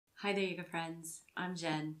Hi there, yoga friends. I'm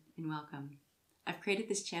Jen, and welcome. I've created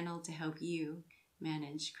this channel to help you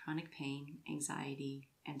manage chronic pain, anxiety,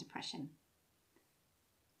 and depression.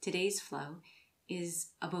 Today's flow is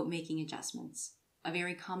about making adjustments. A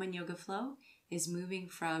very common yoga flow is moving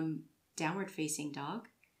from downward facing dog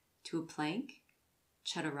to a plank,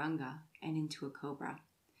 Chaturanga, and into a Cobra.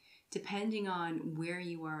 Depending on where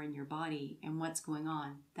you are in your body and what's going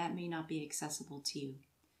on, that may not be accessible to you.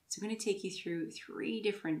 So I'm going to take you through 3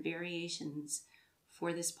 different variations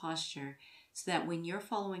for this posture so that when you're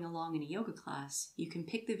following along in a yoga class, you can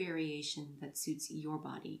pick the variation that suits your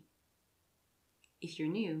body. If you're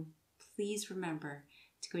new, please remember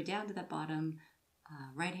to go down to the bottom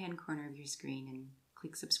right-hand corner of your screen and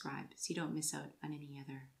click subscribe so you don't miss out on any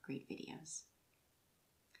other great videos.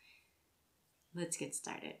 Let's get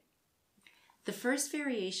started. The first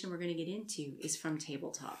variation we're going to get into is from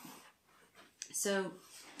tabletop. So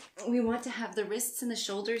we want to have the wrists and the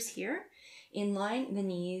shoulders here in line, the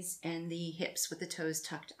knees and the hips with the toes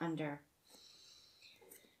tucked under.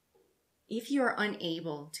 If you are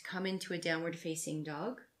unable to come into a downward facing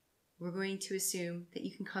dog, we're going to assume that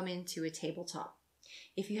you can come into a tabletop.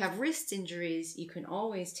 If you have wrist injuries, you can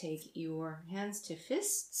always take your hands to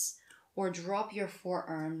fists or drop your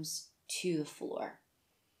forearms to the floor.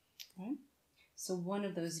 Okay? So one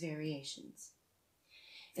of those variations.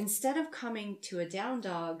 Instead of coming to a down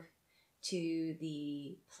dog to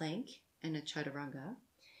the plank and a chaturanga,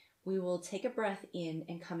 we will take a breath in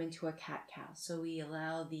and come into a cat-cow. So we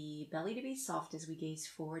allow the belly to be soft as we gaze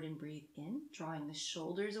forward and breathe in, drawing the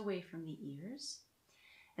shoulders away from the ears.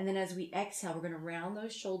 And then as we exhale, we're going to round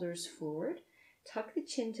those shoulders forward, tuck the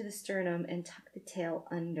chin to the sternum, and tuck the tail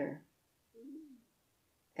under.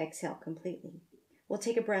 Exhale completely. We'll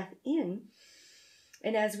take a breath in.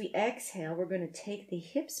 And as we exhale, we're going to take the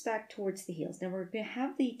hips back towards the heels. Now we're going to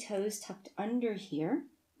have the toes tucked under here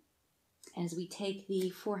as we take the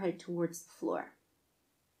forehead towards the floor.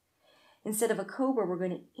 Instead of a cobra, we're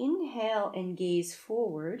going to inhale and gaze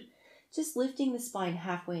forward, just lifting the spine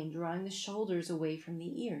halfway and drawing the shoulders away from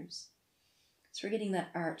the ears. So we're getting that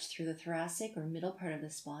arch through the thoracic or middle part of the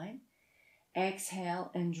spine. Exhale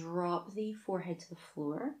and drop the forehead to the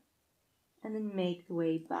floor. And then make the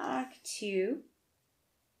way back to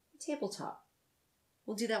tabletop.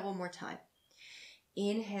 We'll do that one more time.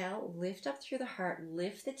 Inhale, lift up through the heart,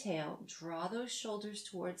 lift the tail, draw those shoulders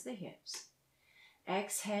towards the hips.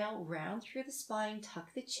 Exhale, round through the spine,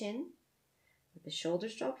 tuck the chin, let the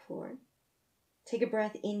shoulders drop forward. Take a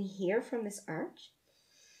breath in here from this arch.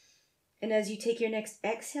 And as you take your next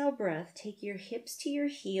exhale breath, take your hips to your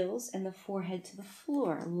heels and the forehead to the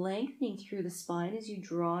floor, lengthening through the spine as you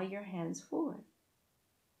draw your hands forward.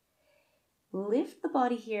 Lift the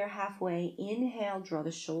body here halfway. Inhale, draw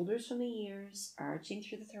the shoulders from the ears, arching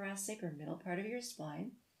through the thoracic or middle part of your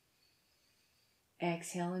spine.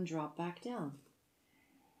 Exhale and drop back down.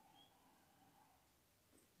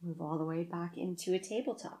 Move all the way back into a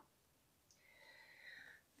tabletop.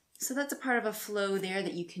 So that's a part of a flow there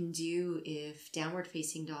that you can do if downward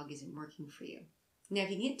facing dog isn't working for you. Now,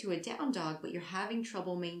 if you get to a down dog, but you're having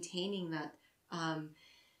trouble maintaining that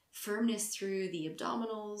firmness through the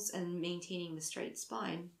abdominals and maintaining the straight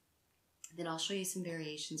spine, then I'll show you some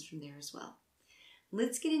variations from there as well.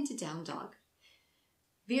 Let's get into down dog.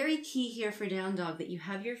 Very key here for down dog that you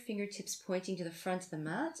have your fingertips pointing to the front of the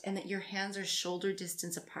mat and that your hands are shoulder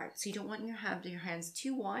distance apart. So you don't want your hands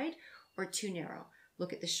too wide or too narrow.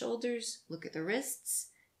 Look at the shoulders, look at the wrists,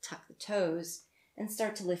 tuck the toes, and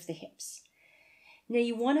start to lift the hips. Now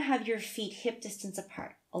you want to have your feet hip distance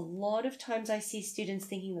apart. A lot of times I see students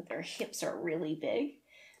thinking that their hips are really big.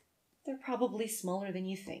 They're probably smaller than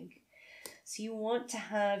you think. So you want to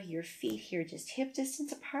have your feet here just hip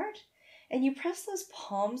distance apart, and you press those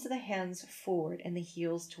palms of the hands forward and the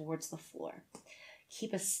heels towards the floor.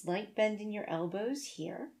 Keep a slight bend in your elbows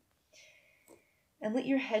here, and let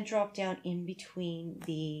your head drop down in between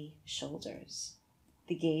the shoulders.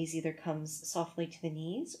 The gaze either comes softly to the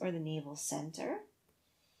knees or the navel center.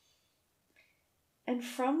 And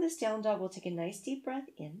from this down dog, we'll take a nice deep breath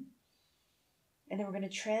in. And then we're going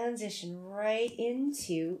to transition right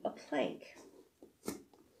into a plank.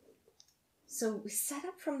 So we set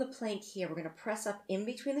up from the plank here. We're going to press up in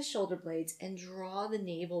between the shoulder blades and draw the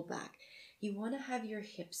navel back. You want to have your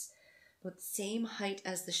hips about the same height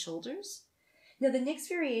as the shoulders. Now the next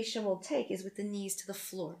variation we'll take is with the knees to the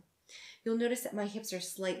floor. You'll notice that my hips are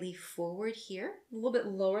slightly forward here, a little bit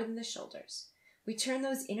lower than the shoulders. We turn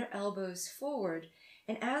those inner elbows forward,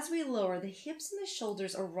 and as we lower, the hips and the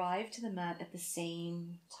shoulders arrive to the mat at the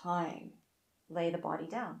same time. Lay the body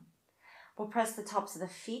down. We'll press the tops of the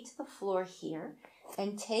feet to the floor here,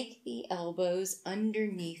 and take the elbows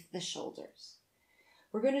underneath the shoulders.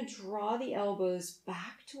 We're going to draw the elbows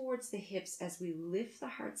back towards the hips as we lift the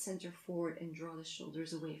heart center forward and draw the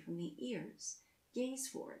shoulders away from the ears. Gaze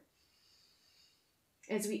forward.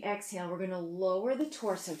 As we exhale, we're going to lower the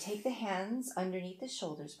torso. Take the hands underneath the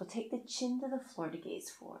shoulders. We'll take the chin to the floor to gaze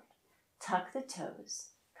forward. Tuck the toes.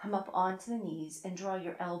 Come up onto the knees and draw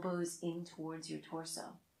your elbows in towards your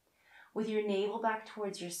torso. With your navel back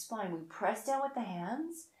towards your spine, we press down with the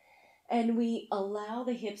hands and we allow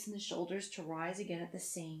the hips and the shoulders to rise again at the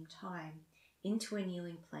same time into a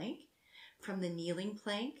kneeling plank. From the kneeling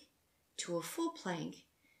plank to a full plank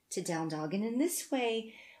to down dog. And in this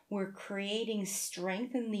way, we're creating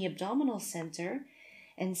strength in the abdominal center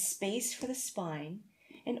and space for the spine.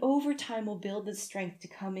 And over time, we'll build the strength to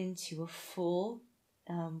come into a full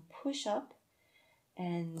push-up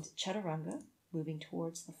and chaturanga, moving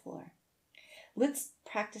towards the floor. Let's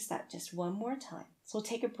practice that just one more time. So we'll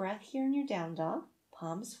take a breath here in your down dog.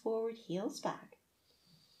 Palms forward, heels back.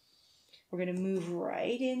 We're going to move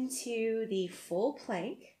right into the full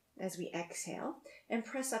plank as we exhale and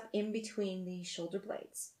press up in between the shoulder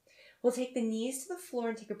blades. We'll take the knees to the floor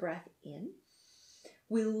and take a breath in.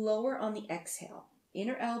 We lower on the exhale.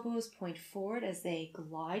 Inner elbows point forward as they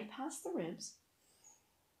glide past the ribs.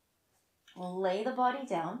 We'll lay the body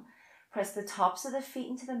down. Press the tops of the feet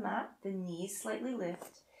into the mat. The knees slightly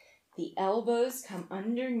lift. The elbows come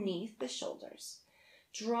underneath the shoulders.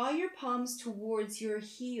 Draw your palms towards your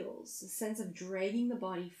heels, a sense of dragging the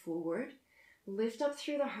body forward. Lift up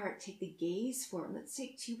through the heart. Take the gaze forward. Let's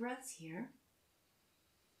take 2 breaths here.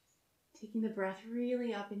 Taking the breath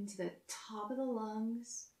really up into the top of the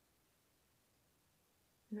lungs.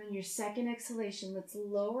 And on your second exhalation, let's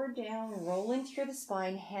lower down, rolling through the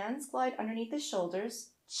spine. Hands glide underneath the shoulders.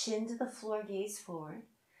 Chin to the floor, gaze forward.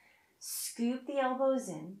 Scoop the elbows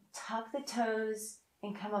in, tuck the toes,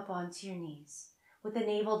 and come up onto your knees. With the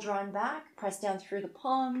navel drawn back, press down through the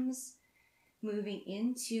palms, moving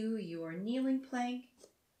into your kneeling plank,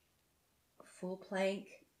 full plank,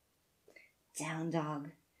 down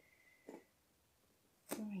dog.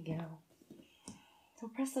 There we go. So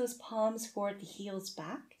press those palms forward, the heels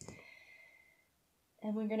back.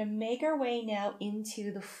 And we're going to make our way now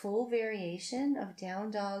into the full variation of down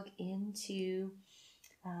dog into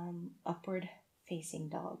upward facing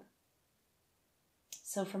dog.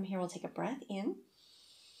 So from here, we'll take a breath in.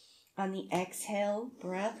 On the exhale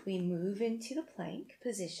breath, we move into the plank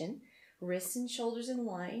position, wrists and shoulders in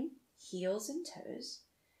line, heels and toes.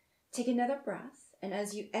 Take another breath. And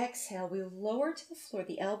as you exhale, we lower to the floor.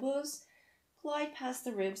 The elbows glide past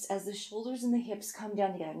the ribs as the shoulders and the hips come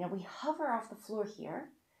down together. Now we hover off the floor here,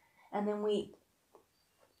 and then we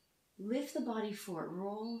lift the body forward,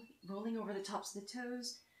 rolling over the tops of the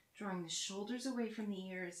toes, drawing the shoulders away from the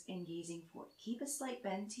ears and gazing forward. Keep a slight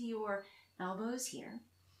bend to your elbows here.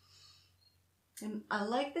 And I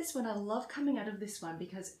like this one. I love coming out of this one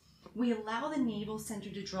because we allow the navel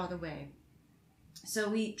center to draw the way. So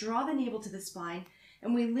we draw the navel to the spine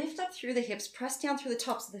and we lift up through the hips, press down through the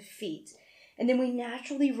tops of the feet. And then we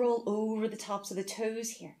naturally roll over the tops of the toes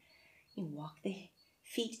here. You walk the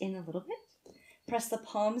feet in a little bit. Press the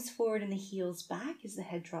palms forward and the heels back as the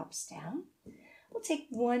head drops down. We'll take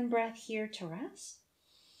one breath here to rest.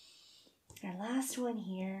 Our last one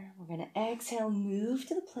here. We're going to exhale, move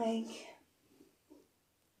to the plank.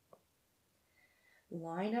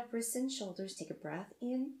 Line up wrists and shoulders. Take a breath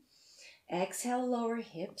in. Exhale, lower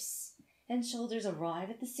hips and shoulders arrive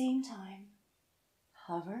at the same time.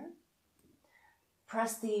 Hover.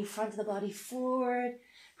 Press the front of the body forward.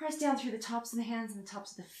 Press down through the tops of the hands and the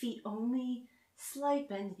tops of the feet only. Slight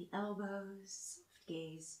bend to the elbows. Soft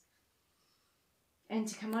gaze. And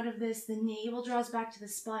to come out of this, the navel draws back to the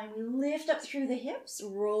spine. We lift up through the hips,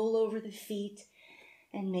 roll over the feet,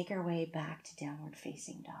 and make our way back to downward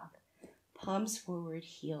facing dog. Palms forward,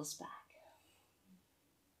 heels back.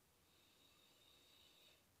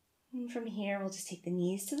 And from here, we'll just take the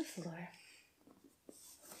knees to the floor.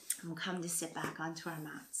 And we'll come to sit back onto our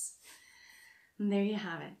mats. And there you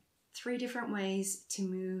have it. 3 different ways to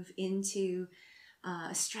move into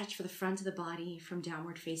a stretch for the front of the body from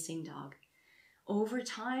downward facing dog. Over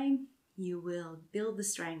time, you will build the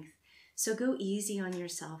strength. So go easy on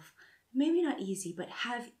yourself. Maybe not easy, but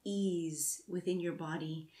have ease within your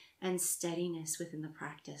body and steadiness within the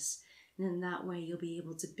practice. And in that way, you'll be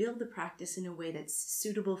able to build the practice in a way that's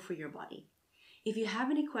suitable for your body. If you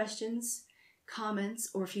have any questions, comments,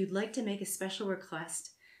 or if you'd like to make a special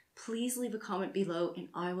request, please leave a comment below and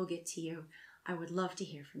I will get to you. I would love to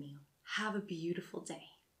hear from you. Have a beautiful day.